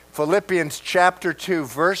Philippians chapter 2,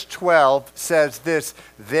 verse 12 says this,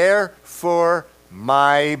 "Therefore,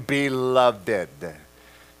 my beloved."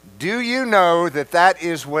 Do you know that that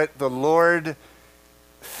is what the Lord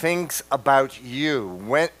thinks about you?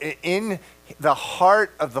 When in the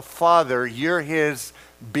heart of the Father, you're his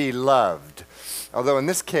beloved. Although in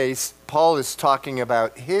this case, Paul is talking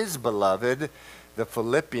about his beloved, the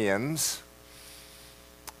Philippians.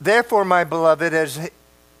 "Therefore, my beloved,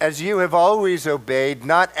 as you have always obeyed,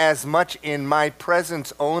 not as much in my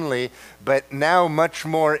presence only, but now much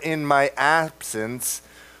more in my absence,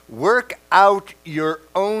 work out your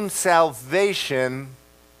own salvation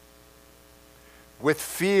with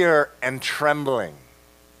fear and trembling.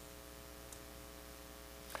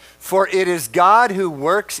 For it is God who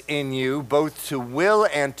works in you both to will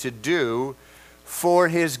and to do for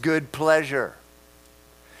his good pleasure.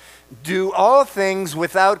 Do all things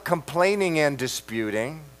without complaining and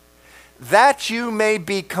disputing, that you may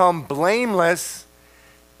become blameless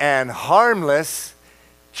and harmless,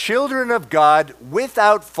 children of God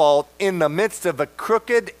without fault in the midst of a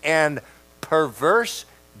crooked and perverse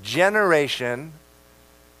generation,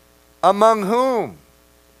 among whom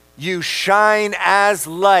you shine as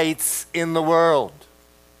lights in the world."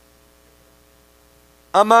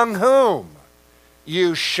 Among whom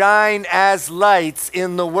you shine as lights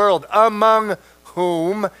in the world. Among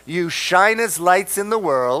whom you shine as lights in the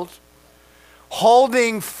world,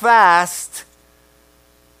 holding fast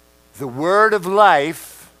the word of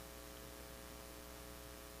life,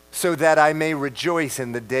 so that I may rejoice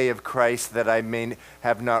in the day of Christ, that I may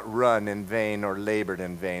have not run in vain or labored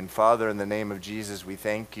in vain. Father, in the name of Jesus, we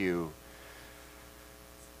thank you.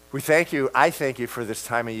 We thank you. I thank you for this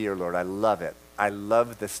time of year, Lord. I love it. I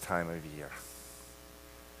love this time of year.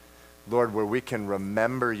 Lord, where we can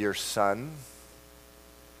remember your Son.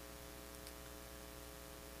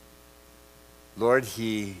 Lord,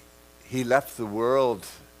 he left the world.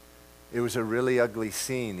 It was a really ugly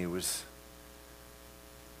scene. He was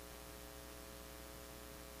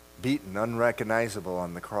beaten, unrecognizable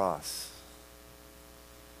on the cross.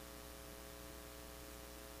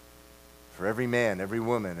 For every man, every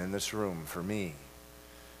woman in this room, for me.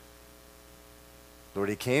 Lord,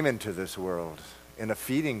 he came into this world in a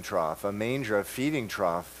feeding trough, a manger, a feeding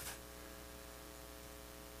trough,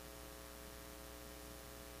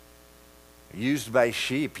 used by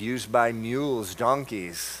sheep, used by mules,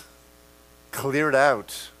 donkeys, cleared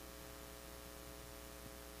out.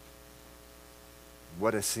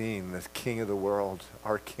 What a scene, the King of the world,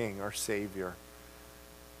 our King, our Savior,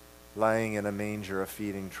 lying in a manger, a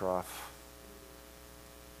feeding trough.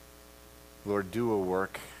 Lord, do a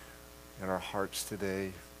work in our hearts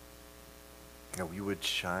today, that we would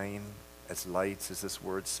shine as lights, as this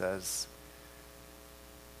word says,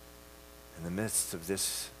 in the midst of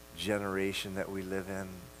this generation that we live in.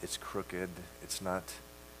 It's crooked, it's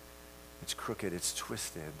crooked, it's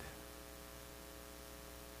twisted.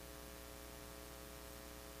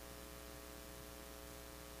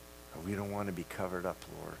 But we don't want to be covered up,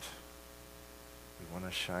 Lord. We want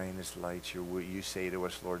to shine as lights. You say to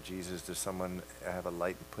us, Lord Jesus, does someone have a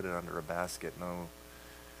light and put it under a basket? No.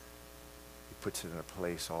 He puts it in a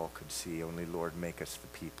place all could see. Only, Lord, make us the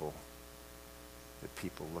people that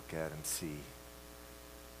people look at and see.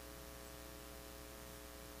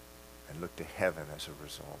 And look to heaven as a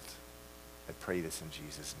result. I pray this in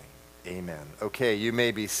Jesus' name. Amen. Okay, you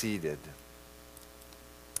may be seated.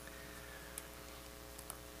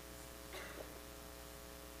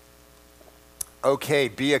 Okay,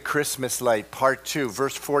 be a Christmas light, part 2.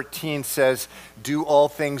 Verse 14 says, do all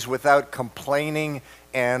things without complaining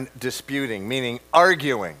and disputing, meaning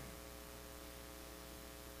arguing.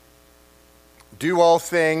 Do all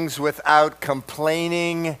things without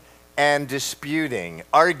complaining and disputing,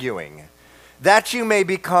 arguing, that you may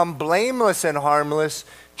become blameless and harmless,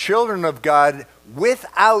 children of God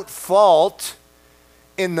without fault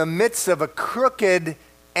in the midst of a crooked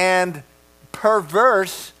and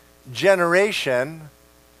perverse generation,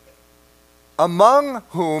 among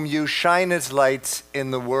whom you shine as lights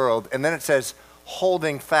in the world. And then it says,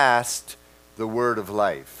 holding fast the word of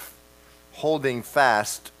life. Holding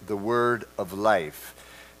fast the word of life.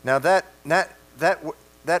 Now that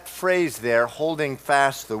phrase there, holding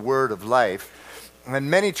fast the word of life,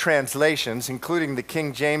 in many translations, including the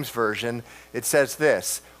King James Version, it says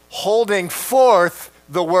this, holding forth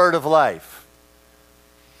the word of life.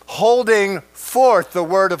 Holding forth the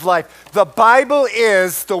word of life. The Bible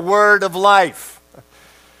is the word of life.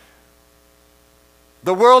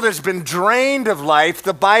 The world has been drained of life.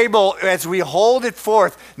 The Bible, as we hold it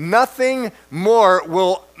forth, nothing more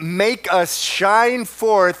will make us shine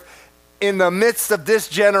forth in the midst of this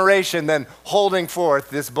generation than holding forth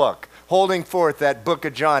this book, holding forth that book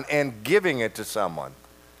of John and giving it to someone.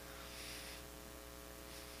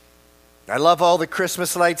 I love all the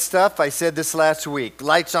Christmas light stuff. I said this last week.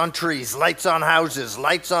 Lights on trees, lights on houses,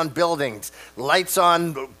 lights on buildings, lights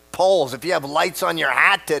on poles. If you have lights on your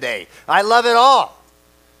hat today, I love it all.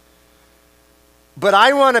 But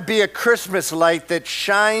I want to be a Christmas light that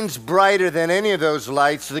shines brighter than any of those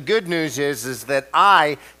lights. The good news is that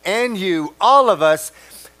I and you, all of us,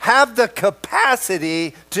 have the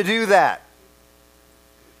capacity to do that.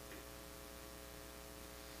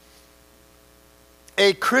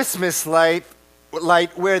 A Christmas light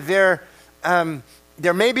where there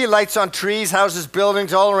may be lights on trees, houses,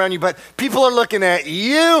 buildings all around you, but people are looking at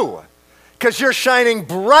you because you're shining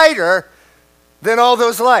brighter than all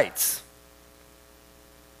those lights.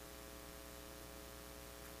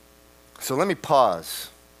 So let me pause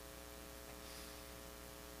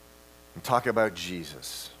and talk about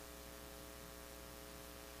Jesus.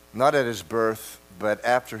 Not at his birth, but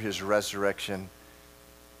after his resurrection.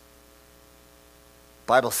 The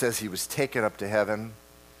Bible says he was taken up to heaven.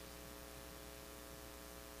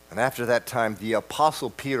 And after that time, the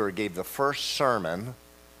Apostle Peter gave the first sermon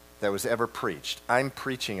that was ever preached. I'm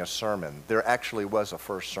preaching a sermon. There actually was a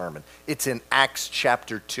first sermon. It's in Acts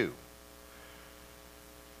chapter 2.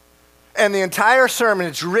 And the entire sermon,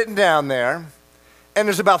 it's written down there. And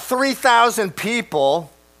there's about 3,000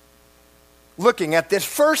 people looking at this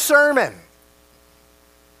first sermon.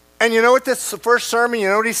 And you know what this first sermon, you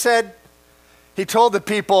know what he said? He told the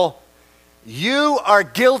people, you are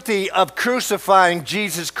guilty of crucifying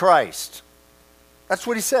Jesus Christ. That's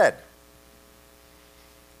what he said.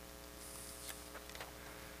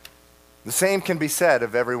 The same can be said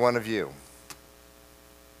of every one of you.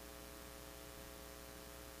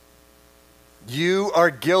 You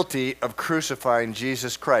are guilty of crucifying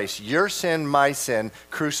Jesus Christ. Your sin, my sin,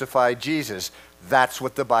 crucified Jesus. That's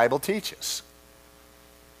what the Bible teaches.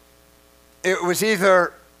 It was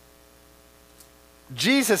either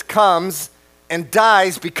Jesus comes and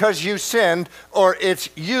dies because you sinned, or it's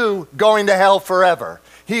you going to hell forever.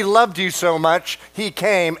 He loved you so much, he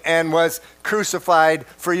came and was crucified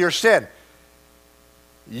for your sin.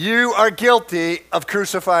 You are guilty of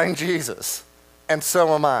crucifying Jesus, and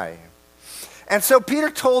so am I. And so Peter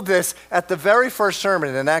told this at the very first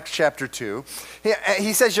sermon in Acts chapter 2.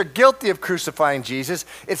 He says, you're guilty of crucifying Jesus.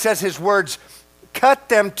 It says his words, cut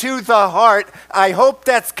them to the heart. I hope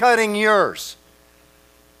that's cutting yours.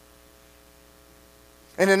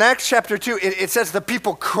 And in Acts chapter 2, it says the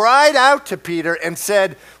people cried out to Peter and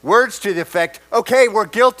said words to the effect, okay, we're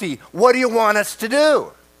guilty. What do you want us to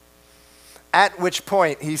do? At which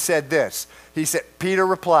point he said this. He said, Peter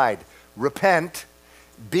replied, repent,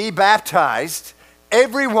 be baptized,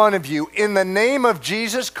 every one of you, in the name of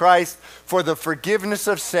Jesus Christ for the forgiveness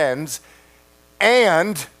of sins,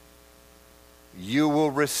 and you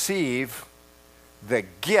will receive the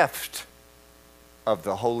gift of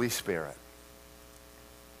the Holy Spirit.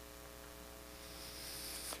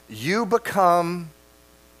 You become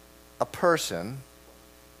a person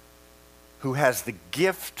who has the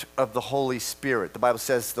gift of the Holy Spirit. The Bible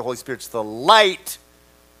says the Holy Spirit's the light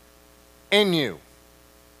in you.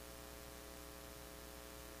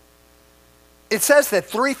 It says that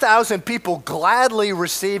 3,000 people gladly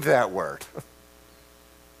received that word.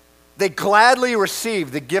 They gladly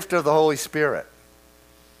received the gift of the Holy Spirit.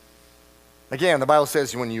 Again, the Bible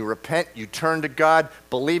says when you repent, you turn to God,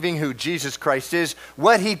 believing who Jesus Christ is,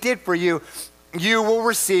 what he did for you, you will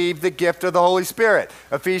receive the gift of the Holy Spirit.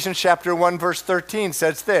 Ephesians chapter 1 verse 13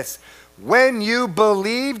 says this, when you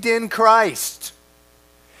believed in Christ,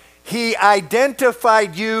 he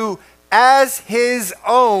identified you as his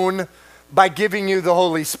own by giving you the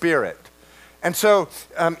Holy Spirit. And so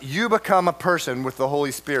you become a person with the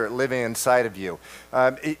Holy Spirit living inside of you.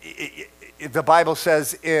 The Bible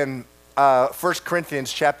says in 1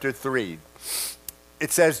 Corinthians chapter 3,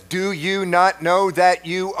 it says, do you not know that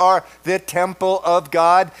you are the temple of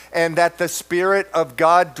God and that the Spirit of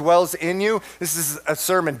God dwells in you? This is a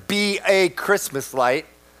sermon. Be a Christmas light.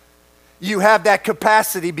 You have that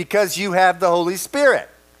capacity because you have the Holy Spirit.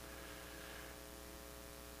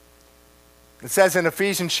 It says in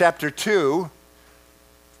Ephesians chapter 2,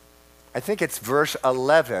 I think it's verse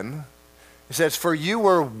 11, it says, for you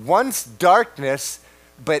were once darkness,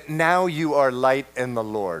 but now you are light in the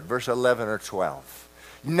Lord. Verse 11 or 12.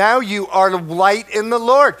 Now you are light in the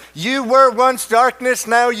Lord. You were once darkness,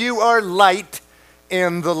 now you are light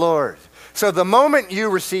in the Lord. So the moment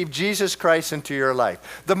you receive Jesus Christ into your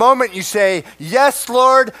life, the moment you say, yes,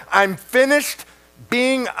 Lord, I'm finished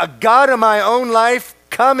being a God of my own life,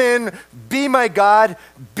 come in, be my God,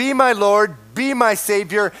 be my Lord, be my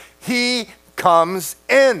Savior, he comes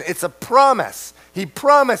in. It's a promise. He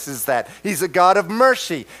promises that. He's a God of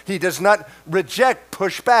mercy. He does not reject,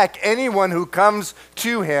 push back anyone who comes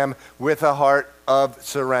to him with a heart of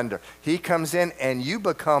surrender. He comes in and you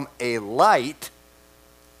become a light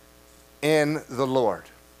in the Lord.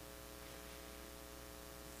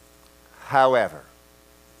 However,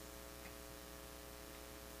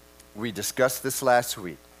 we discussed this last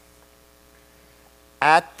week.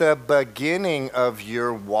 At the beginning of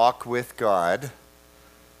your walk with God,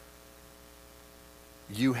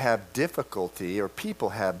 you have difficulty, or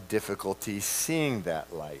people have difficulty seeing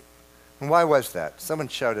that light. And why was that? Someone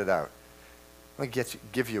shouted out. Let me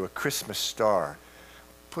give you a Christmas star.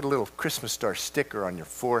 Put a little Christmas star sticker on your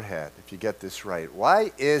forehead if you get this right.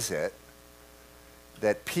 Why is it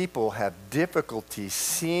that people have difficulty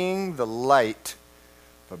seeing the light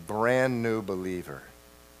of a brand new believer?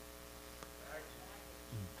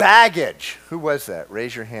 Baggage. Who was that?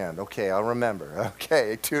 Raise your hand. Okay, I'll remember.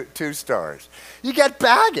 Okay, two stars. You get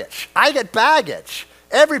baggage. I get baggage.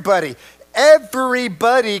 Everybody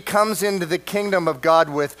comes into the kingdom of God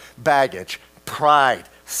with baggage. Pride,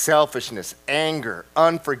 selfishness, anger,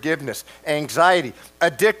 unforgiveness, anxiety,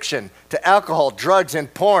 addiction to alcohol, drugs,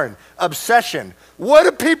 and porn, obsession. What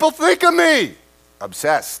do people think of me?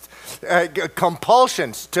 Obsessed.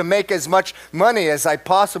 Compulsions to make as much money as I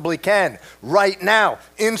possibly can right now.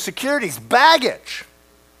 Insecurities, baggage.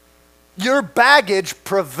 Your baggage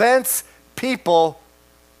prevents people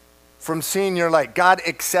from seeing your light. God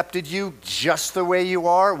accepted you just the way you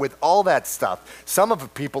are with all that stuff. Some of the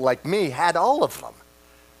people like me had all of them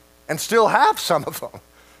and still have some of them.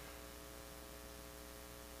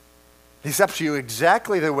 He accepts you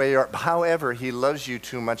exactly the way you are. However, he loves you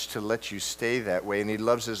too much to let you stay that way, and he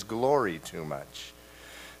loves his glory too much.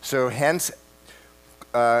 So hence,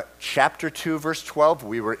 chapter 2, verse 12,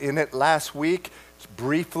 we were in it last week.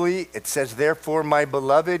 Briefly, it says, therefore, my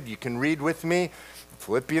beloved, you can read with me,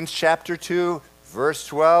 Philippians chapter 2, verse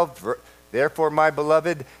 12, therefore, my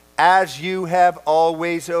beloved, as you have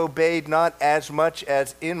always obeyed, not as much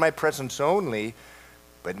as in my presence only,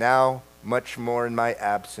 but now much more in my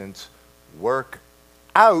absence, work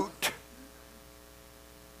out,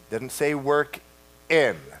 doesn't say work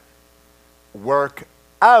in, work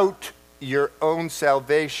out your own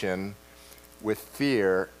salvation with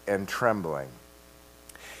fear and trembling.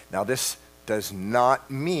 Now this does not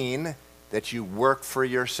mean that you work for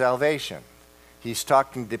your salvation. He's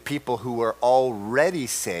talking to people who are already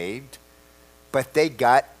saved, but they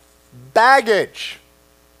got baggage.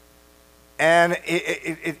 And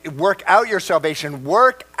work out your salvation.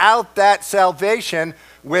 Work out that salvation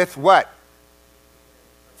with what?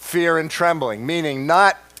 Fear and trembling. Meaning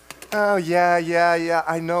not, oh, yeah,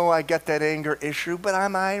 I know I got that anger issue, but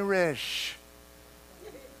I'm Irish.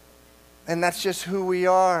 And that's just who we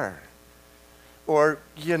are. Or,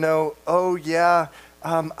 oh, yeah,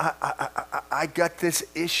 I got this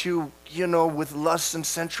issue, with lust and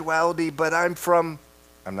sensuality, but I'm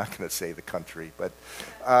not going to say the country, but,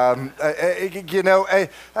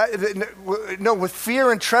 no, with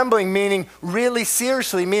fear and trembling, meaning really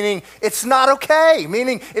seriously, meaning it's not okay,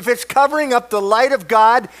 meaning if it's covering up the light of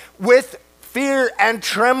God with fear and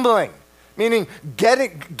trembling, meaning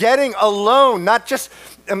getting alone, not just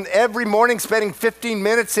every morning spending 15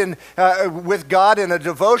 minutes with God in a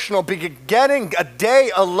devotional, getting a day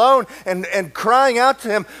alone and crying out to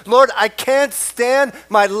him, Lord, I can't stand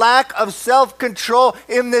my lack of self-control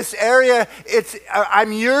in this area.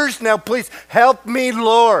 I'm yours now. Please help me,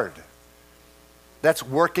 Lord. That's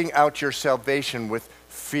working out your salvation with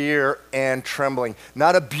fear and trembling,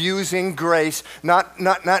 not abusing grace,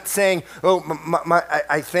 not saying,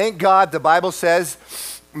 I thank God, the Bible says,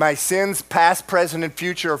 my sins, past, present, and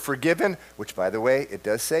future are forgiven, which, by the way, it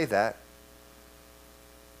does say that.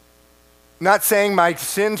 Not saying my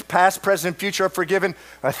sins, past, present, and future are forgiven.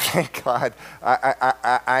 Thank God.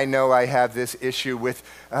 I know I have this issue with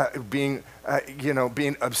being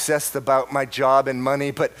obsessed about my job and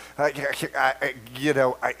money, but,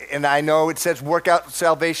 and I know it says work out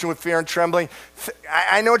salvation with fear and trembling.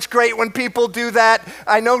 I know it's great when people do that.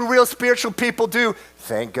 I know real spiritual people do.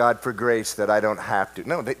 Thank God for grace that I don't have to.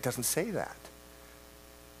 No, it doesn't say that.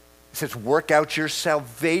 It says work out your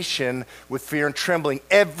salvation with fear and trembling.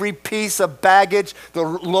 Every piece of baggage the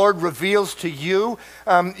Lord reveals to you,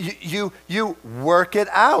 you work it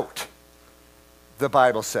out, the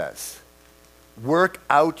Bible says. Work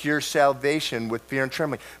out your salvation with fear and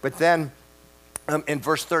trembling. But then in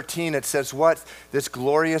verse 13 it says what? This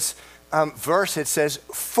glorious verse, it says,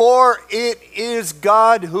 for it is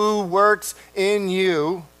God who works in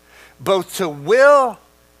you both to will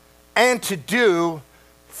and to do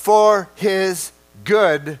for his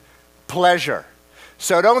good pleasure.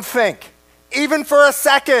 So don't think, even for a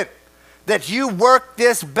second, that you work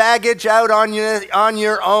this baggage out on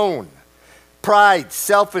your own. Pride,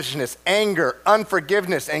 selfishness, anger,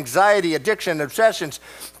 unforgiveness, anxiety, addiction, obsessions,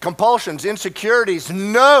 compulsions, insecurities.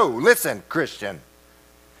 No, listen, Christian.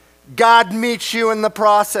 God meets you in the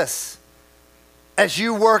process. As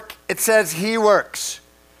you work, it says he works.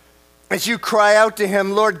 As you cry out to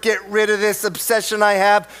him, Lord, get rid of this obsession I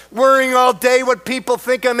have, worrying all day what people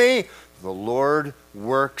think of me. The Lord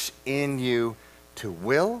works in you to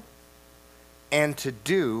will and to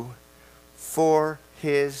do for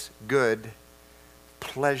his good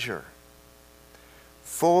pleasure.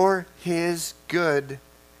 For his good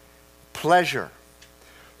pleasure.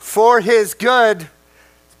 For his good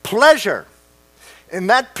pleasure. And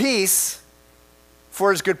that piece,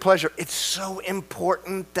 for his good pleasure, it's so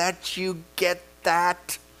important that you get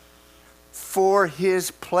that. For his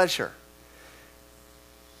pleasure.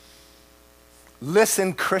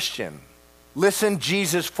 Listen, Christian. Listen,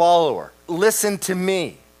 Jesus follower. Listen to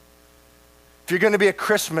me. If you're going to be a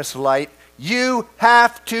Christmas light, you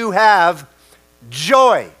have to have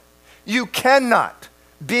joy. You cannot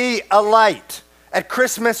be a light at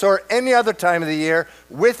Christmas or any other time of the year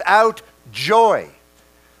without joy.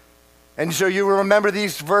 And so you remember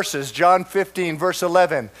these verses, John 15, verse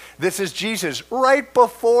 11. This is Jesus, right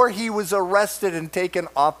before he was arrested and taken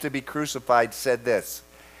off to be crucified, said this,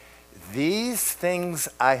 "These things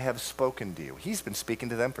I have spoken to you." He's been speaking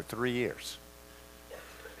to them for 3 years.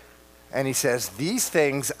 And he says, "These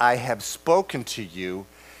things I have spoken to you,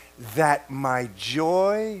 that my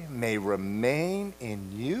joy may remain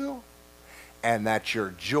in you, and that your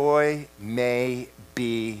joy may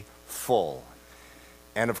be full."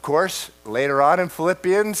 And of course, later on in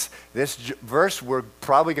Philippians, this verse, we're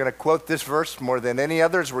probably going to quote this verse more than any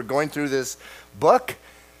others. We're going through this book.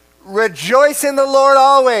 Rejoice in the Lord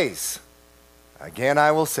always. Again,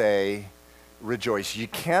 I will say, rejoice. You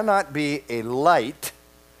cannot be a light,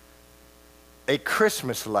 a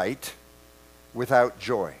Christmas light, without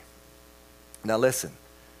joy. Now listen,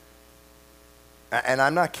 and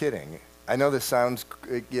I'm not kidding. I know this sounds,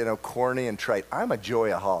 corny and trite. I'm a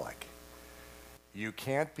joyaholic. You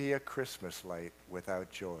can't be a Christmas light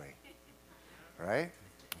without joy, right?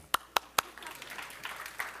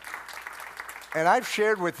 And I've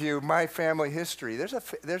shared with you my family history.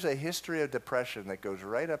 There's a history of depression that goes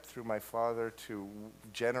right up through my father to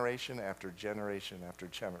generation after generation after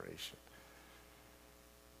generation.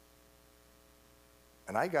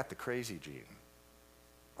 And I got the crazy gene.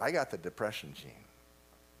 I got the depression gene.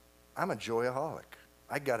 I'm a joyaholic.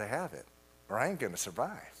 I got to have it, or I ain't going to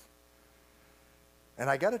survive. And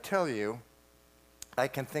I got to tell you, I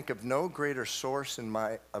can think of no greater source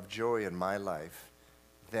of joy in my life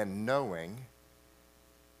than knowing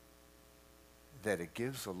that it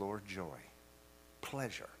gives the Lord joy,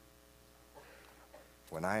 pleasure,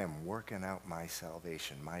 when I am working out my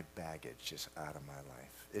salvation, my baggage just out of my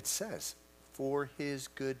life. It says, for his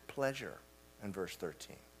good pleasure, in verse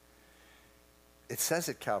 13. It says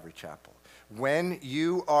at Calvary Chapel, when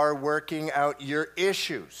you are working out your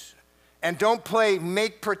issues, and don't play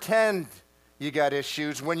make pretend you got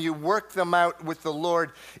issues. When you work them out with the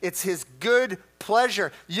Lord, it's his good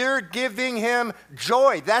pleasure. You're giving him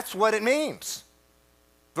joy. That's what it means.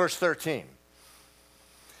 Verse 13.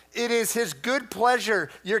 It is his good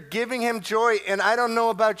pleasure. You're giving him joy. And I don't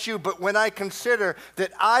know about you, but when I consider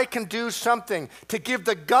that I can do something to give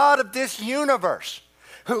the God of this universe,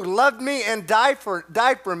 who loved me and died for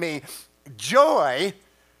me, joy,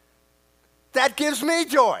 that gives me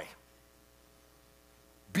joy.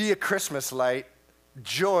 Be a Christmas light.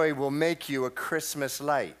 Joy will make you a Christmas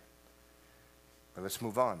light. But let's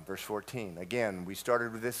move on. Verse 14. Again, we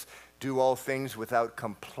started with this. Do all things without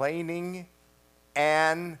complaining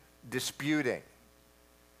and disputing,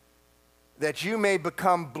 that you may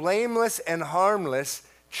become blameless and harmless,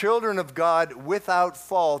 children of God without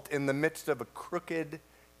fault in the midst of a crooked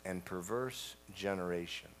and perverse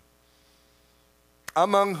generation,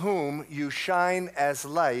 among whom you shine as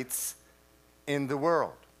lights in the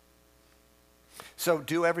world. So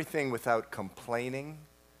do everything without complaining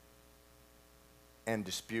and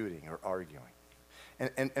disputing or arguing.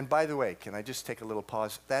 And by the way, can I just take a little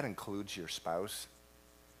pause? That includes your spouse.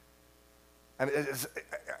 I mean,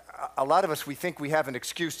 a lot of us, we think we have an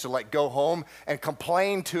excuse to go home and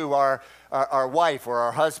complain to our wife or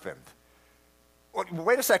our husband.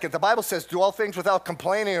 Wait a second. The Bible says, do all things without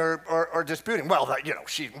complaining or disputing. Well,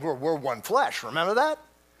 we're one flesh. Remember that?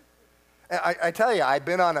 I tell you, I've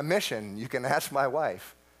been on a mission. You can ask my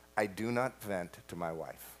wife. I do not vent to my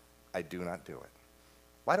wife. I do not do it.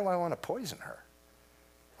 Why do I want to poison her?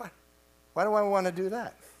 Why do I want to do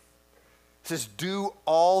that? It says, do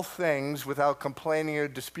all things without complaining or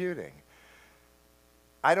disputing.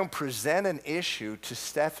 I don't present an issue to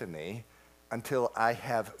Stephanie until I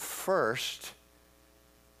have first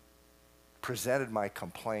presented my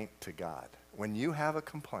complaint to God. When you have a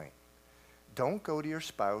complaint, don't go to your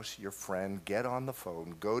spouse, your friend, get on the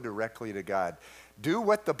phone, go directly to God. Do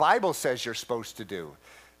what the Bible says you're supposed to do.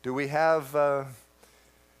 Do we have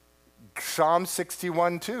Psalm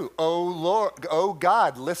 61:2? Oh Lord, oh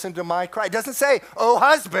God, listen to my cry. It doesn't say, oh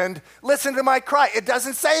husband, listen to my cry. It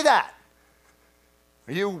doesn't say that.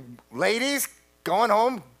 Are you ladies going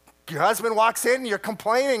home? Your husband walks in, you're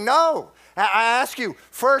complaining. No. I ask you,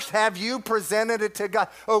 first, have you presented it to God?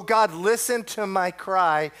 Oh, God, listen to my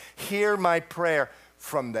cry. Hear my prayer.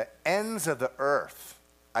 From the ends of the earth,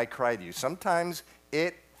 I cry to you. Sometimes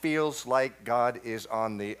it feels like God is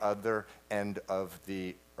on the other end of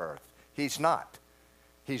the earth. He's not.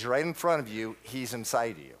 He's right in front of you. He's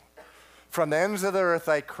inside of you. From the ends of the earth,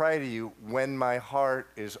 I cry to you when my heart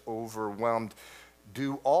is overwhelmed.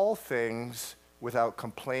 Do all things without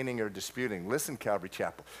complaining or disputing. Listen, Calvary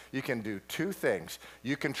Chapel, you can do two things.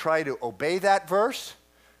 You can try to obey that verse,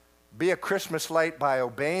 be a Christmas light by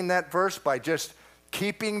obeying that verse, by just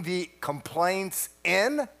keeping the complaints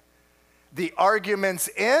in, the arguments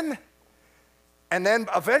in, and then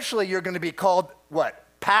eventually you're going to be called, what?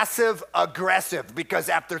 Passive aggressive, because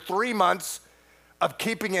after 3 months of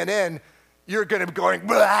keeping it in, you're going to be going,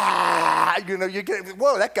 blah, you know, you're getting,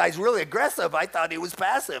 whoa, that guy's really aggressive. I thought he was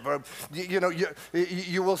passive. Or,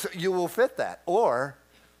 you will fit that. Or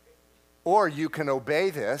you can obey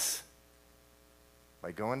this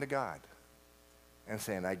by going to God and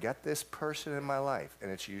saying, I got this person in my life,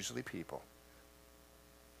 and it's usually people.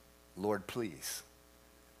 Lord, please,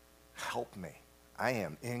 help me. I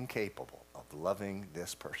am incapable of loving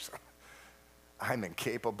this person. I'm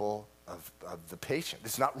incapable of the patient.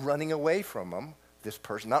 It's not running away from them, this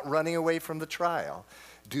person, not running away from the trial.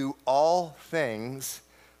 Do all things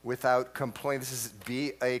without complaint. This is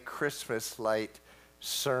be a Christmas light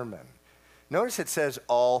sermon. Notice it says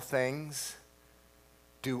all things.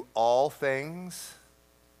 Do all things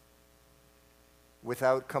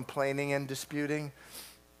without complaining and disputing.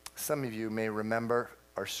 Some of you may remember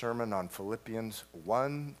our sermon on Philippians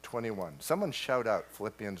 1:21. Someone shout out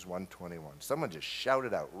Philippians 1:21. Someone just shout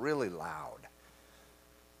it out really loud.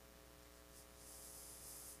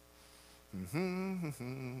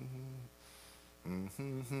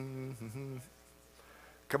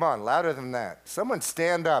 Come on, louder than that. Someone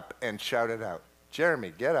stand up and shout it out.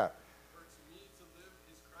 Jeremy, get up.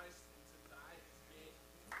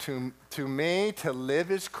 To me, to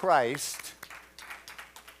live is Christ,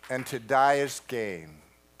 and to die is gain.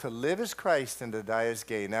 To live is Christ and to die is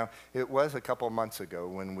gain. Now, it was a couple months ago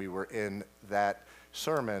when we were in that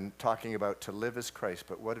sermon talking about to live is Christ,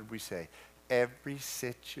 but what did we say? Every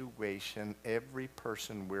situation, every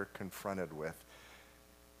person we're confronted with,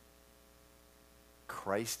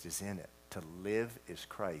 Christ is in it. To live is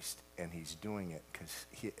Christ, and he's doing it because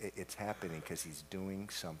it's happening because he's doing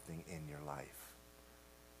something in your life.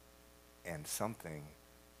 And something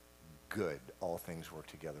good. All things work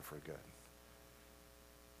together for good.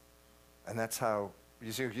 And that's how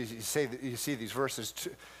you see these verses.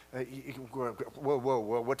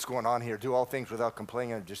 Whoa, what's going on here? Do all things without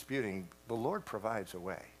complaining and disputing. The Lord provides a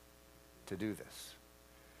way to do this.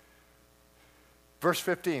 Verse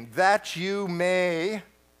 15, that you may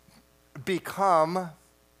become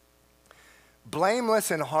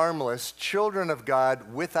blameless and harmless, children of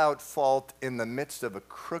God without fault in the midst of a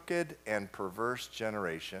crooked and perverse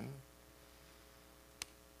generation,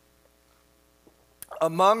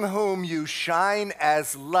 among whom you shine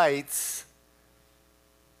as lights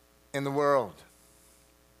in the world.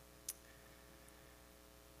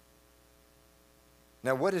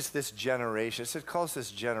 Now, what is this generation? It calls this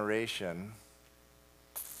generation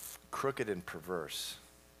crooked and perverse.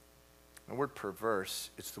 The word perverse,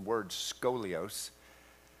 it's the word scolios,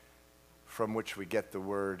 from which we get the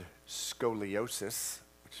word scoliosis,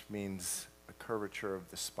 which means a curvature of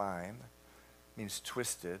the spine. It means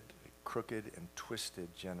twisted, crooked and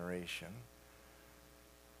twisted generation.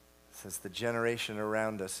 It says the generation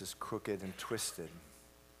around us is crooked and twisted.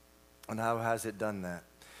 And how has it done that?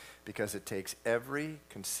 Because it takes every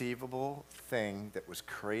conceivable thing that was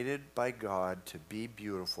created by God to be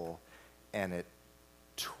beautiful, and it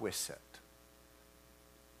twists it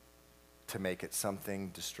to make it something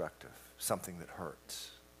destructive, something that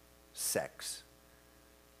hurts. Sex,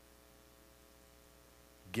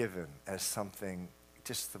 given as something,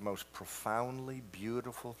 just the most profoundly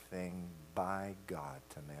beautiful thing by God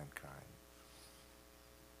to mankind.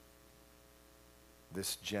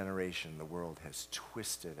 this generation, the world has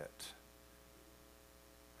twisted it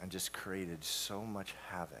and just created so much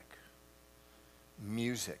havoc.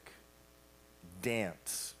 Music,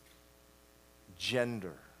 dance,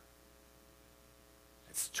 gender.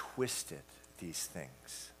 It's twisted these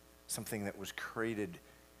things. Something that was created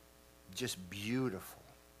just beautiful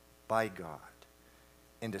by God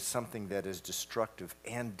into something that is destructive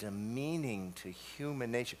and demeaning to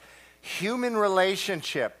human nature. Human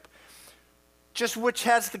relationship, just which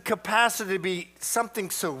has the capacity to be something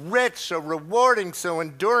so rich, so rewarding, so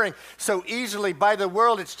enduring, so easily by the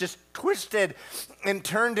world, it's just twisted and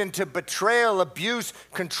turned into betrayal, abuse,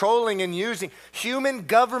 controlling and using. Human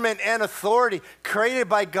government and authority created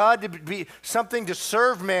by God to be something to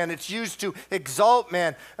serve man. It's used to exalt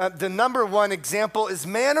man. The number one example is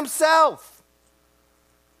man himself.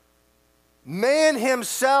 Man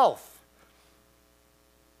himself.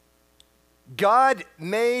 God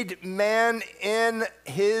made man in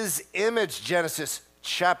his image, Genesis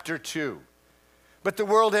chapter 2. But the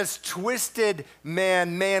world has twisted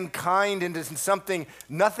mankind into something,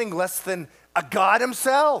 nothing less than a God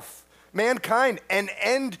himself. Mankind, an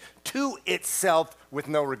end to itself with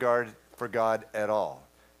no regard for God at all.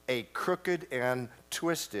 A crooked and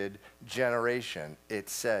twisted generation, it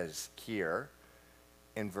says here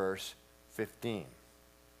in verse 15.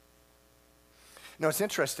 No, it's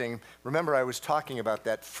interesting. Remember, I was talking about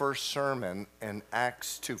that first sermon in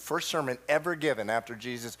Acts 2. First sermon ever given after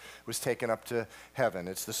Jesus was taken up to heaven.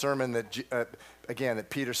 It's the sermon that, again,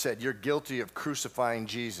 that Peter said, "You're guilty of crucifying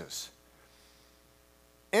Jesus."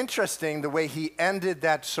 Interesting the way he ended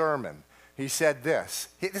that sermon. He said this.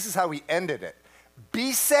 This is how he ended it.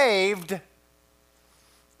 "Be saved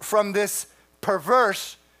from this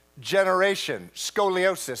perverse generation,"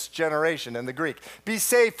 scoliosis generation in the Greek. "Be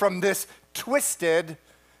saved from this twisted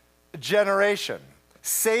generation."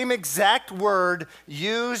 Same exact word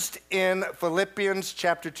used in Philippians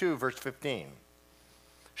chapter 2, verse 15.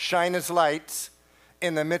 Shine as lights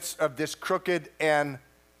in the midst of this crooked and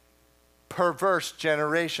perverse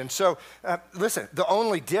generation. So listen, the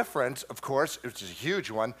only difference, of course, which is a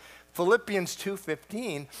huge one, Philippians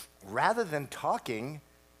 2:15, rather than talking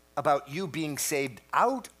about you being saved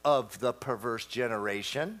out of the perverse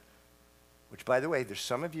generation, which, by the way, there's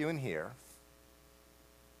some of you in here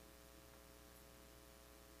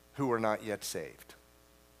who are not yet saved.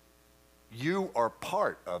 You are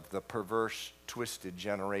part of the perverse, twisted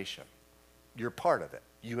generation. You're part of it.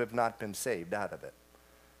 You have not been saved out of it.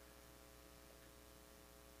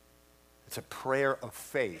 It's a prayer of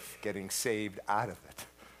faith getting saved out of it.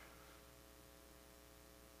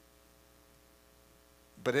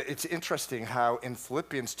 But it's interesting how in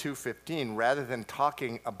Philippians 2:15, rather than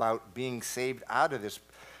talking about being saved out of this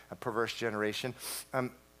perverse generation,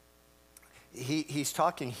 he's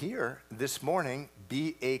talking here this morning,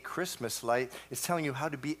 be a Christmas light. It's telling you how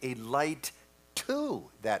to be a light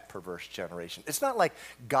to that perverse generation. It's not like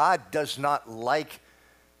God does not like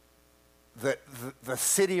the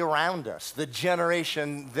city around us, the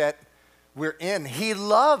generation that we're in. He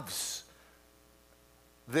loves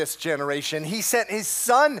this generation. He sent his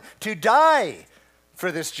son to die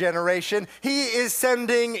for this generation. He is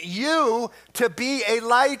sending you to be a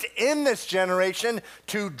light in this generation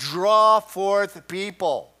to draw forth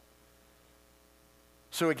people.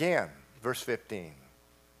 So again, verse 15.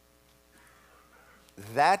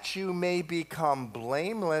 That you may become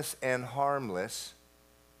blameless and harmless,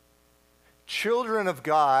 children of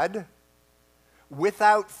God,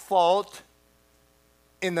 without fault,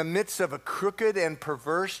 in the midst of a crooked and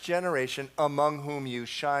perverse generation, among whom you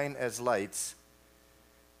shine as lights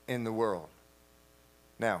in the world.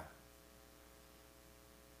 Now,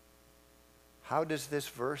 how does this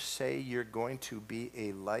verse say you're going to be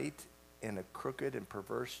a light in a crooked and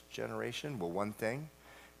perverse generation? Well, one thing,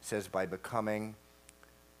 it says by becoming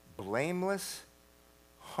blameless,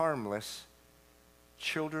 harmless,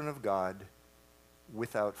 children of God,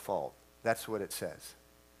 without fault. That's what it says.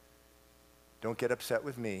 Don't get upset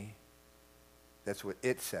with me. That's what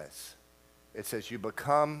it says. It says you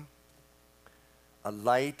become a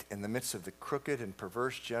light in the midst of the crooked and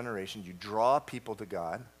perverse generation. You draw people to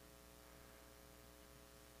God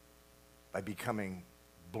by becoming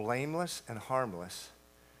blameless and harmless,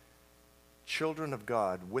 children of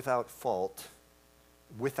God without fault,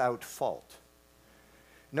 without fault.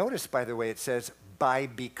 Notice, by the way, it says by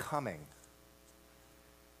becoming.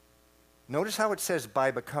 Notice how it says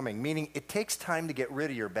by becoming, meaning it takes time to get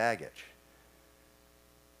rid of your baggage.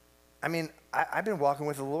 I mean, I've been walking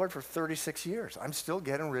with the Lord for 36 years. I'm still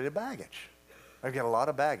getting rid of baggage. I've got a lot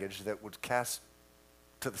of baggage that was cast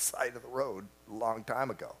to the side of the road a long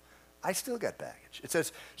time ago. I still got baggage. It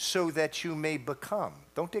says, so that you may become.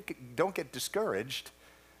 Don't get discouraged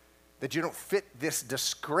that you don't fit this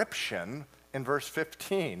description in verse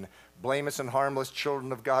 15, blameless and harmless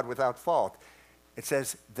children of God without fault. It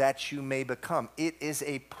says that you may become. It is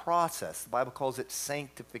a process. The Bible calls it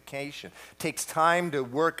sanctification. It takes time to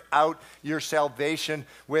work out your salvation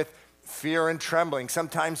with fear and trembling.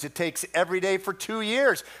 Sometimes it takes every day for 2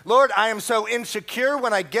 years. Lord, I am so insecure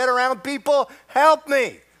when I get around people. Help me.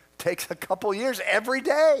 It takes a couple years every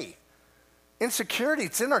day. Insecurity,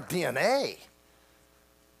 it's in our DNA.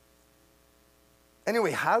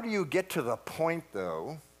 Anyway, how do you get to the point,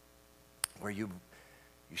 though, where you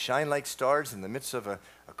shine like stars in the midst of a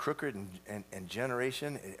crooked and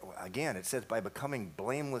generation? Again, it says by becoming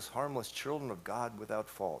blameless, harmless children of God without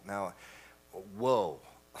fault. Now, whoa.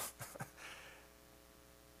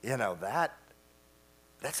 You know,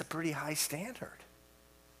 that's a pretty high standard.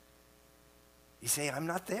 You say, I'm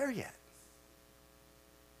not there yet.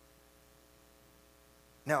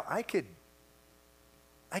 Now, I could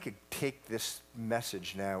take this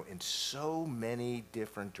message now in so many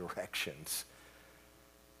different directions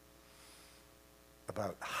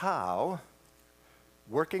about how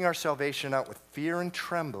working our salvation out with fear and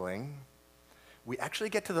trembling, we actually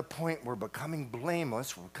get to the point where we're becoming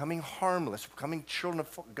blameless, we're becoming harmless, we're becoming children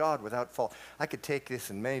of God without fault. I could take this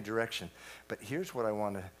in many directions, but here's what I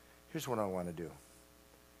want to do.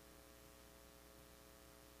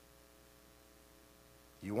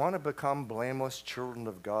 You want to become blameless children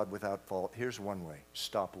of God without fault? Here's one way.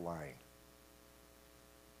 Stop lying.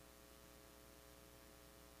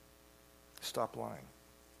 Stop lying.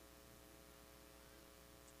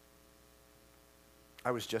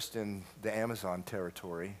 I was just in the Amazon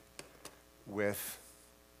territory with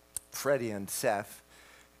Freddie and Seth,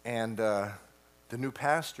 and the new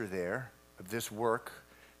pastor there of this work.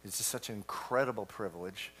 It's just such an incredible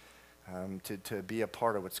privilege to be a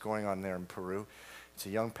part of what's going on there in Peru. It's a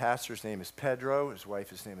young pastor. His name is Pedro. His wife,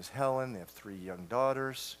 his name is Helen. They have 3 young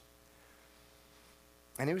daughters.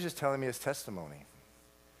 And he was just telling me his testimony.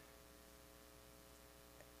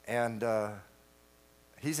 And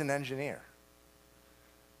he's an engineer.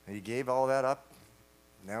 And he gave all that up.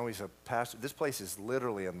 Now he's a pastor. This place is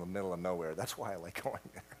literally in the middle of nowhere. That's why I like going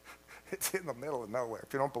there. It's in the middle of nowhere.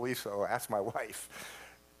 If you don't believe so, ask my wife.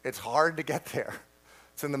 It's hard to get there.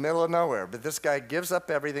 It's in the middle of nowhere. But this guy gives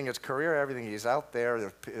up everything, his career, everything. He's out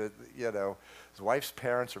there. You know, his wife's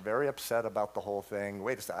parents are very upset about the whole thing.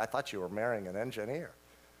 Wait a second, I thought you were marrying an engineer.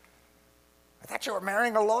 I thought you were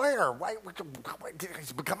marrying a lawyer. Why did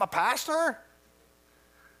he become a pastor?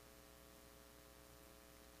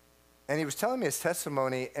 And he was telling me his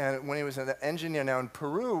testimony, and when he was an engineer now in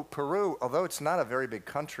Peru, although it's not a very big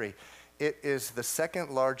country, it is the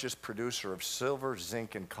second largest producer of silver,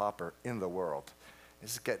 zinc, and copper in the world.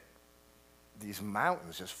 It's got these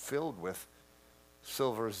mountains just filled with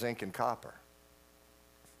silver, zinc, and copper.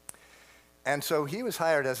 And so he was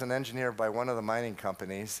hired as an engineer by one of the mining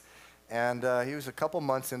companies, and he was a couple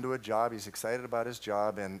months into a job. He's excited about his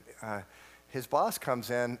job, and his boss comes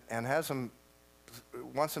in and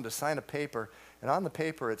wants him to sign a paper, and on the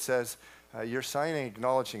paper it says, you're signing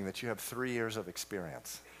acknowledging that you have 3 years of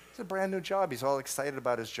experience. It's a brand new job. He's all excited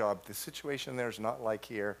about his job. The situation there is not like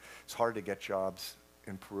here. It's hard to get jobs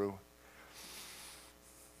in Peru.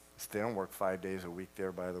 They don't work 5 days a week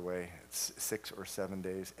there, by the way. It's 6 or 7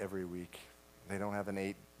 days every week. They don't have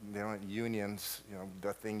they don't have unions. You know,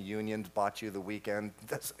 the thing unions bought you the weekend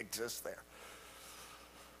doesn't exist there.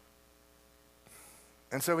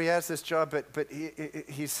 And so he has this job, but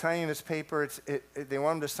he's signing this paper. They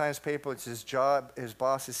want him to sign his paper. It's his job. His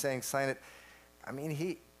boss is saying, sign it. I mean,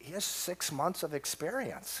 he has 6 months of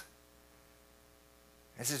experience.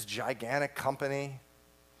 It's this gigantic company.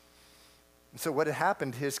 And so what had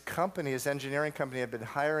happened, his company, his engineering company, had been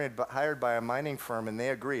hired by a mining firm, and they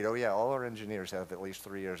agreed, oh yeah, all our engineers have at least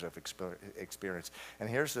 3 years of experience. And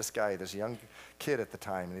here's this guy, this young kid at the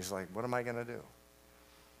time, and he's like, what am I going to do?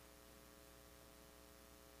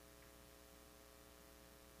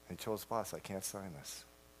 And he told his boss, I can't sign this.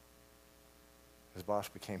 His boss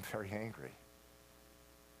became very angry.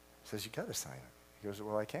 He says, you got to sign it. He goes,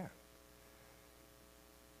 well, I can't.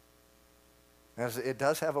 And it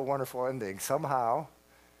does have a wonderful ending. Somehow,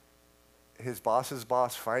 his boss's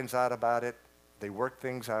boss finds out about it. They work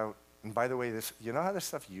things out. And by the way, you know how this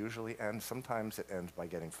stuff usually ends? Sometimes it ends by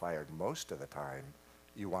getting fired. Most of the time,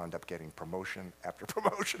 you wound up getting promotion after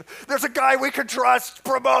promotion. There's a guy we can trust.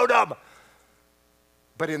 Promote him.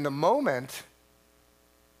 But in the moment,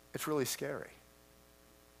 it's really scary.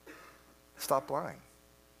 Stop lying.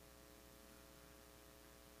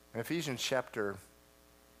 In Ephesians chapter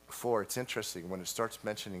 4, it's interesting when it starts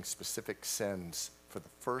mentioning specific sins for the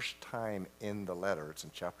first time in the letter. It's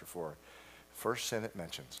in chapter 4. First sin it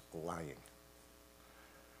mentions, lying.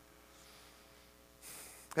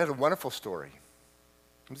 It had a wonderful story.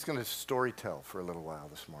 I'm just going to story tell for a little while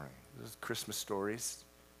this morning. This is Christmas stories,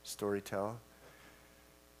 story tell.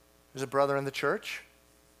 There's a brother in the church,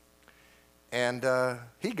 and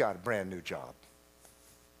he got a brand new job.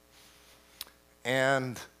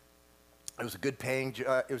 And it was a good paying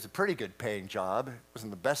job. It was a pretty good paying job. It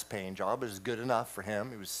wasn't the best paying job, but it was good enough for him.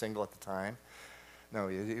 He was single at the time. No,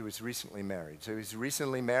 he was recently married. So he was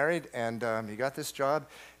recently married, and he got this job.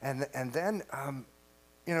 And then,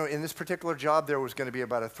 in this particular job, there was going to be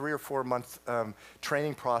about a 3 or 4 month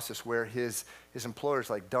training process where his employer's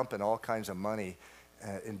like dumping all kinds of money,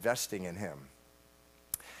 investing in him.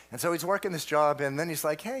 And so he's working this job, and then he's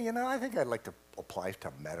like, hey, I think I'd like to apply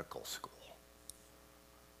to medical school.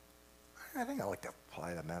 I think I'd like to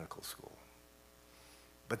apply to medical school.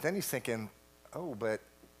 But then he's thinking, oh, but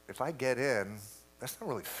if I get in, that's not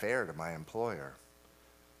really fair to my employer.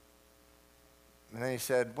 And then he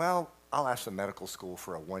said, well, I'll ask the medical school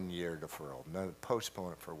for a 1-year deferral. No,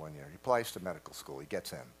 postpone it for 1 year. He applies to medical school. He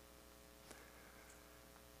gets in.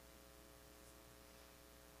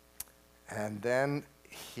 And then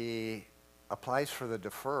he applies for the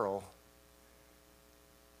deferral,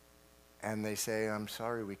 and they say, I'm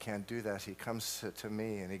sorry, we can't do that. He comes to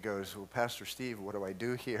me, and he goes, well, Pastor Steve, what do I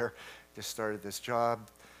do here? Just started this job.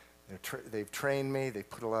 They've trained me. They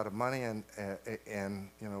put a lot of money in, and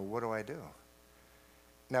what do I do?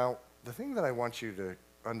 Now, the thing that I want you to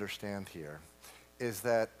understand here is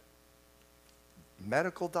that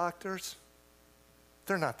medical doctors,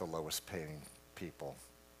 they're not the lowest paying people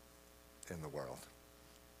in the world.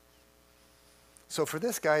 So for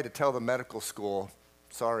this guy to tell the medical school,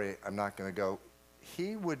 sorry, I'm not going to go,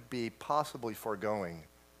 he would be possibly foregoing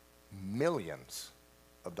millions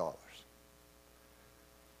of dollars.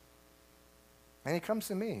 And he comes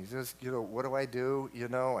to me. He says, what do I do?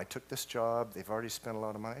 I took this job. They've already spent a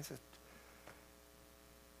lot of money. I said,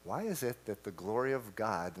 why is it that the glory of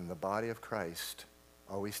God and the body of Christ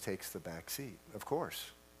always takes the back seat? Of course,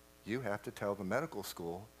 you have to tell the medical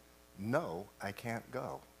school, no, I can't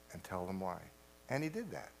go, and tell them why. And he did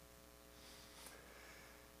that.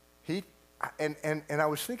 And I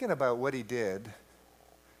was thinking about what he did,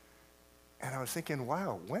 and I was thinking,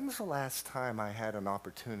 wow, when's the last time I had an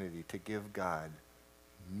opportunity to give God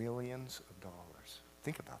millions of dollars?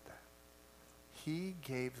 Think about that. He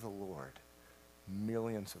gave the Lord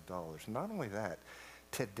millions of dollars. Not only that,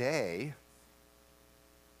 today,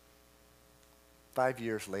 5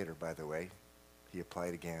 years later, by the way, he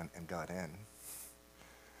applied again and got in.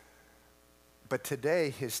 But today,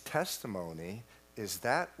 his testimony is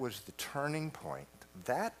that was the turning point.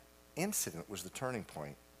 That incident was the turning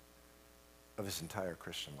point of his entire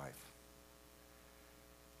Christian life.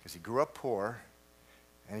 Because he grew up poor,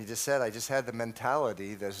 and he just said, I just had the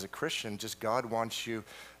mentality that as a Christian, just God wants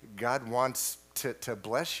to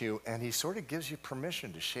bless you, and he sort of gives you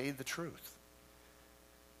permission to shade the truth.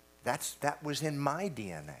 That was in my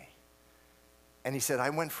DNA. And he said, I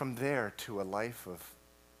went from there to a life of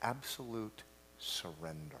absolute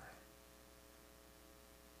surrender.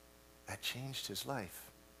 That changed his life.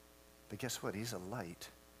 But guess what? He's a light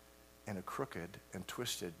in a crooked and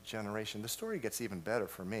twisted generation. The story gets even better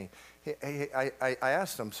for me. I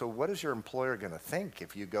asked him, so what is your employer going to think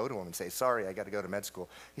if you go to him and say, sorry, I got to go to med school?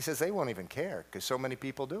 He says, they won't even care because so many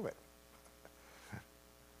people do it.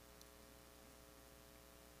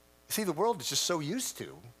 See, the world is just so used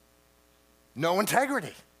to no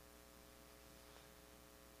integrity.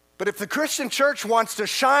 But if the Christian church wants to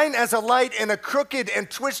shine as a light in a crooked and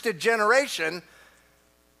twisted generation,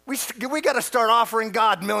 we got to start offering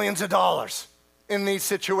God millions of dollars in these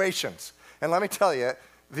situations. And let me tell you,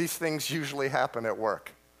 these things usually happen at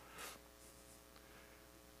work.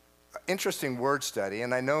 Interesting word study,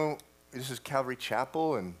 and I know this is Calvary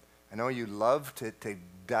Chapel, and I know you love to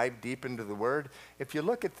dive deep into the word. If you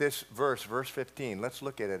look at this verse 15, let's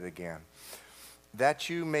look at it again. That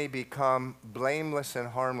you may become blameless and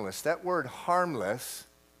harmless. That word harmless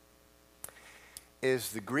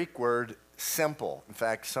is the Greek word simple. In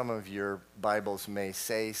fact, some of your Bibles may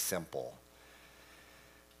say simple.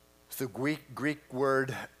 It's the Greek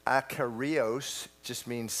word akarios, just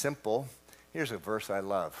means simple. Here's a verse I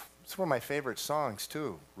love. It's one of my favorite songs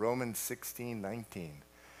too, Romans 16:19.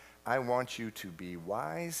 I want you to be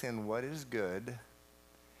wise in what is good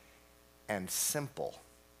and simple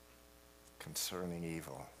concerning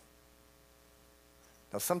evil.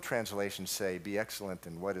 Now, some translations say, be excellent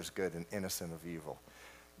in what is good and innocent of evil.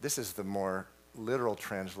 This is the more literal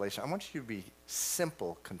translation. I want you to be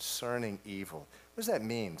simple concerning evil. What does that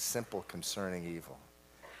mean, simple concerning evil?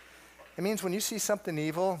 It means when you see something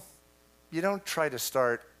evil, you don't try to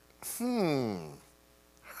start, how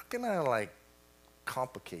can I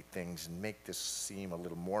complicate things and make this seem a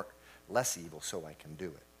little less evil so I can do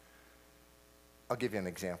it? I'll give you an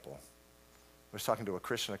example. I was talking to a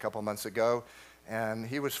Christian a couple of months ago, and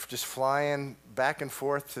he was just flying back and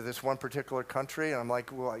forth to this one particular country, and I'm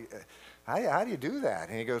like, well, how do you do that?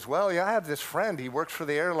 And he goes, well, yeah, I have this friend. He works for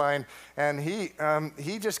the airline, and he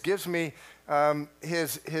just gives me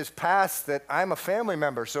his pass that I'm a family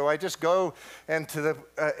member. So I just go into the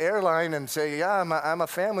airline and say, yeah, I'm a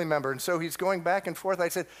family member. And so he's going back and forth. I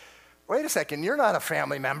said, wait a second, you're not a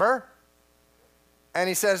family member. And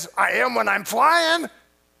he says, I am when I'm flying.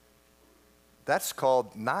 That's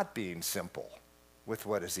called not being simple with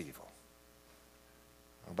what is evil.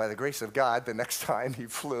 Well, by the grace of God, the next time he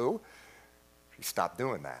flew, he stopped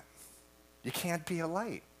doing that. You can't be a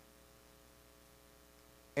light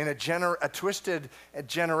in a twisted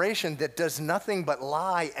generation that does nothing but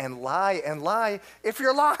lie and lie and lie if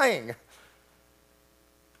you're lying.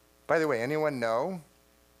 By the way, anyone know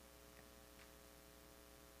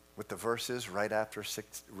what the verse is right after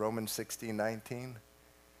Romans 16:19?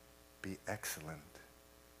 Be excellent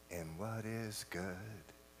in what is good.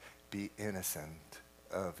 Be innocent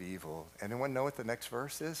of evil. Anyone know what the next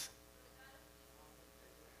verse is?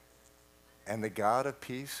 And the God of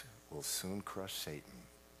peace will soon crush Satan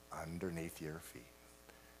underneath your feet.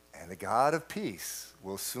 And the God of peace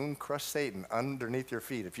will soon crush Satan underneath your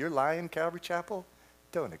feet. If you're lying, Calvary Chapel,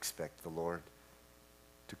 don't expect the Lord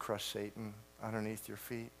to crush Satan underneath your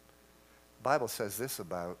feet. The Bible says this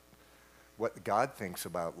about what God thinks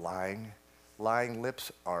about lying. Lying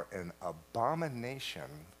lips are an abomination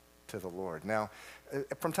to the Lord. Now,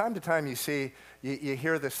 from time to time you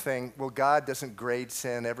hear this thing, well, God doesn't grade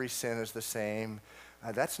sin. Every sin is the same.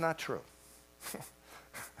 That's not true.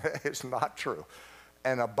 It's not true.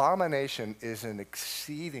 An abomination is an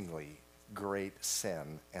exceedingly great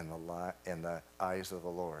sin in the eyes of the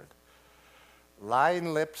Lord.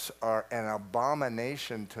 Lying lips are an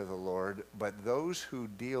abomination to the Lord, but those who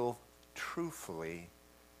deal truthfully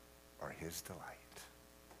are his delight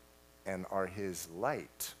and are his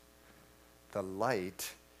light. The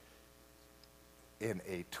light in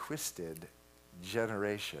a twisted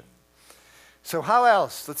generation. So how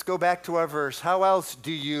else, let's go back to our verse, how else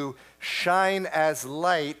do you shine as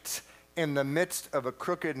light in the midst of a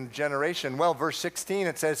crooked generation? Well, verse 16,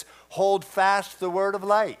 it says, hold fast the word of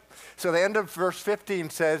light. So the end of verse 15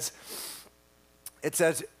 says, it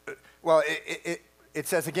says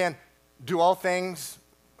again, do all things,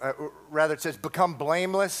 it says, become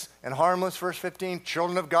blameless and harmless, verse 15,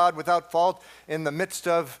 children of God without fault in the midst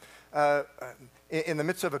of a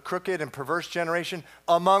crooked and perverse generation,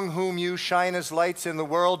 among whom you shine as lights in the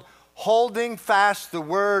world, holding fast the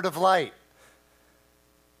word of light.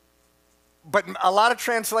 But a lot of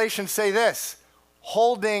translations say this,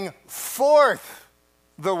 holding forth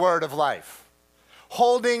the word of life.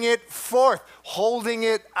 Holding it forth, holding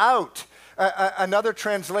it out. Another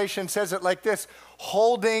translation says it like this,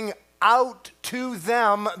 holding out to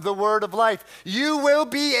them the word of life. You will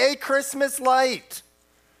be a Christmas light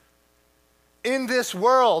in this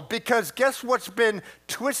world, because guess what's been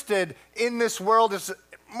twisted in this world is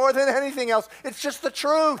more than anything else, it's just the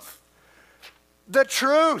truth. The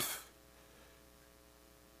truth.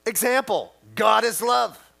 Example, God is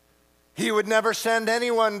love. He would never send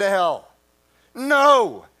anyone to hell.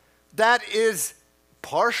 No, that is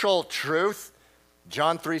partial truth.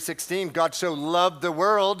 John 3:16, God so loved the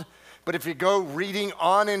world. But if you go reading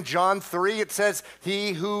on in John 3, it says,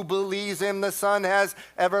 he who believes in the Son has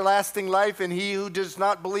everlasting life, and he who does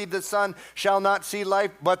not believe the Son shall not see life,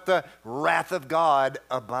 but the wrath of God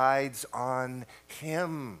abides on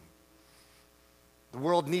him. The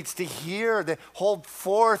world needs to hear, that hold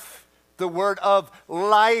forth the word of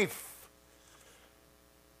life.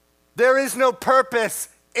 There is no purpose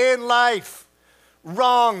in life.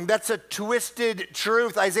 Wrong. That's a twisted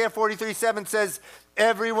truth. Isaiah 43:7 says,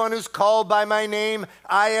 everyone who's called by my name,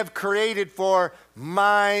 I have created for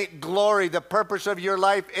my glory. The purpose of your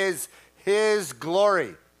life is his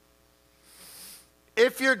glory.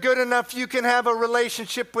 If you're good enough, you can have a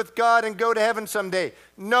relationship with God and go to heaven someday.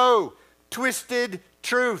 No, twisted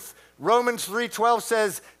truth. Romans 3:12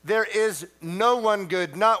 says, there is no one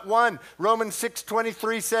good, not one. Romans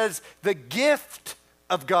 6:23 says, the gift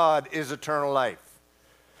of God is eternal life.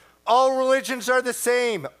 All religions are the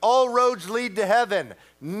same. All roads lead to heaven.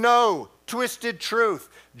 No, twisted truth.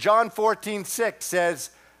 John 14:6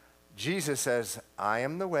 says, Jesus says, I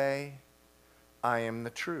am the way, I am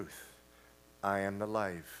the truth, I am the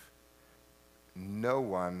life. No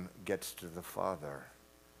one gets to the Father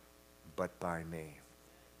but by me.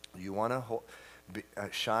 You want to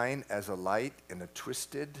shine as a light in a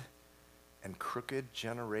twisted and crooked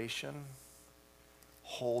generation?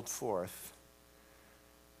 Hold forth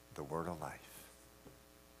the word of life.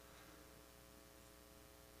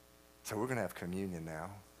 So we're going to have communion now.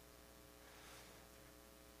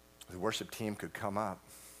 The worship team could come up.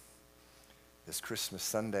 This Christmas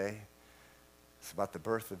Sunday, it's about the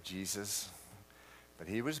birth of Jesus. But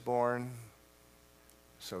he was born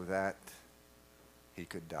so that he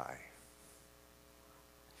could die.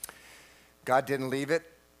 God didn't leave it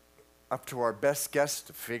up to our best guess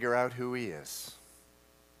to figure out who he is.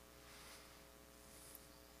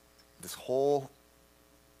 This whole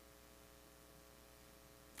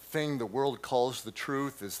thing the world calls the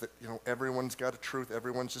truth is that, everyone's got a truth.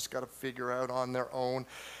 Everyone's just got to figure out on their own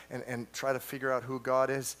and try to figure out who God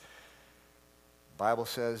is. The Bible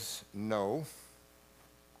says no.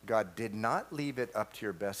 God did not leave it up to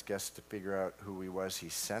your best guess to figure out who he was. He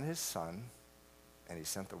sent his son, and he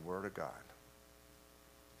sent the word of God.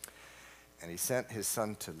 And he sent his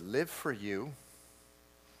son to live for you.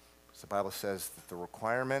 So the Bible says that the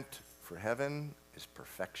requirement for heaven is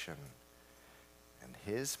perfection. And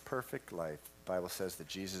his perfect life, the Bible says that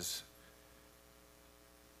Jesus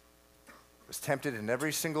was tempted in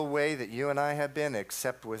every single way that you and I have been,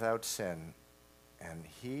 except without sin. And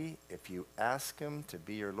he, if you ask him to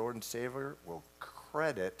be your Lord and Savior, will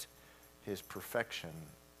credit his perfection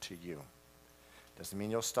to you. Doesn't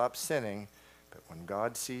mean you'll stop sinning, but when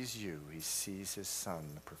God sees you, he sees his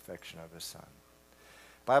son, the perfection of his son.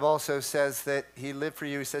 The Bible also says that he lived for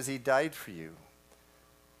you. He says he died for you.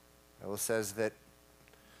 The Bible says that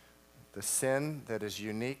the sin that is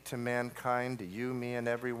unique to mankind, to you, me, and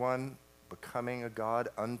everyone, becoming a God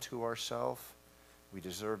unto ourselves, we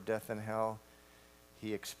deserve death and hell.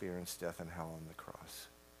 He experienced death and hell on the cross.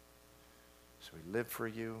 So he lived for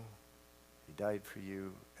you, he died for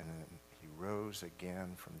you, and then he rose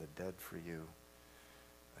again from the dead for you,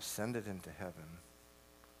 ascended into heaven.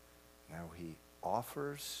 Now he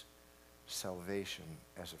offers salvation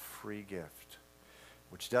as a free gift,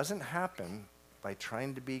 which doesn't happen by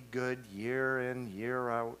trying to be good year in, year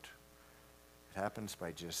out. It happens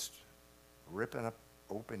by just ripping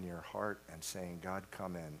open your heart and saying, God,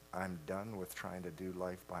 come in. I'm done with trying to do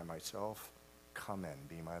life by myself. Come in,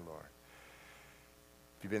 be my Lord.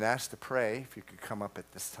 If you've been asked to pray, if you could come up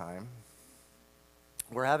at this time.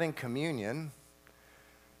 We're having communion,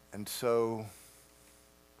 and so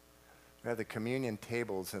we have the communion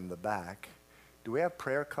tables in the back. Do we have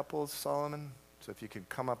prayer couples, Solomon? So if you could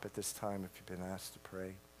come up at this time if you've been asked to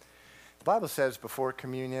pray. The Bible says before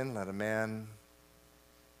communion, let a man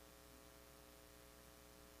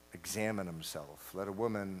examine himself. Let a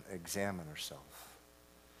woman examine herself.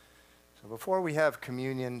 So before we have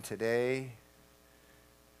communion today,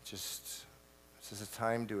 this is a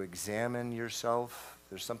time to examine yourself. If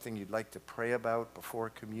there's something you'd like to pray about before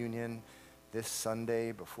communion this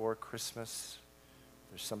Sunday, before Christmas,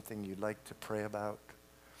 there's something you'd like to pray about.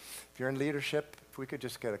 If you're in leadership, if we could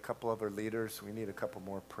just get a couple other leaders. We need a couple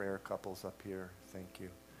more prayer couples up here. Thank you.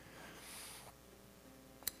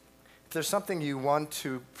 If there's something you want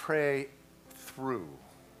to pray through,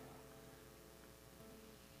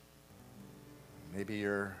 maybe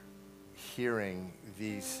you're hearing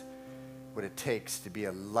what it takes to be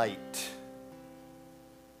a light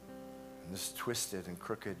in this twisted and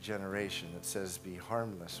crooked generation that says be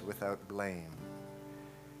harmless without blame.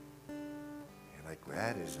 You're like,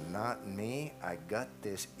 that is not me. I got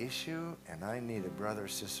this issue and I need a brother or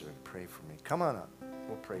sister to pray for me. Come on up.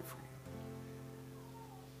 We'll pray for you.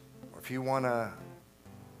 Or if you want to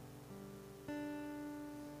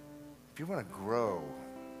grow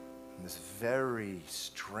in this very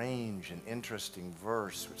strange and interesting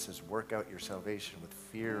verse which says work out your salvation with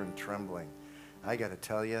fear and trembling, I got to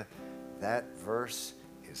tell you, that verse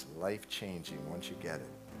is life-changing once you get it.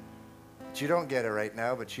 But you don't get it right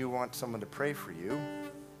now, but you want someone to pray for you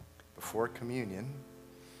before communion.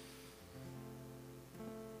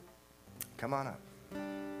 Come on up.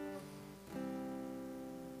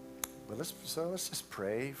 But let's just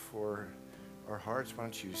pray for our hearts. Why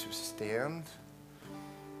don't you just stand?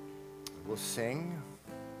 We'll sing.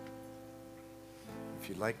 If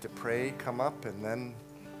you'd like to pray, come up, and then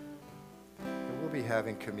we'll be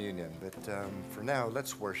having communion. But for now,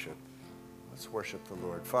 let's worship. Let's worship the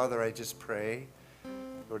Lord. Father, I just pray,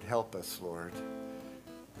 Lord, help us, Lord.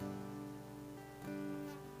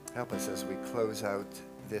 Help us as we close out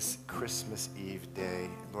this Christmas Eve day.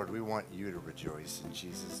 Lord, we want you to rejoice in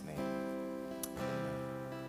Jesus' name.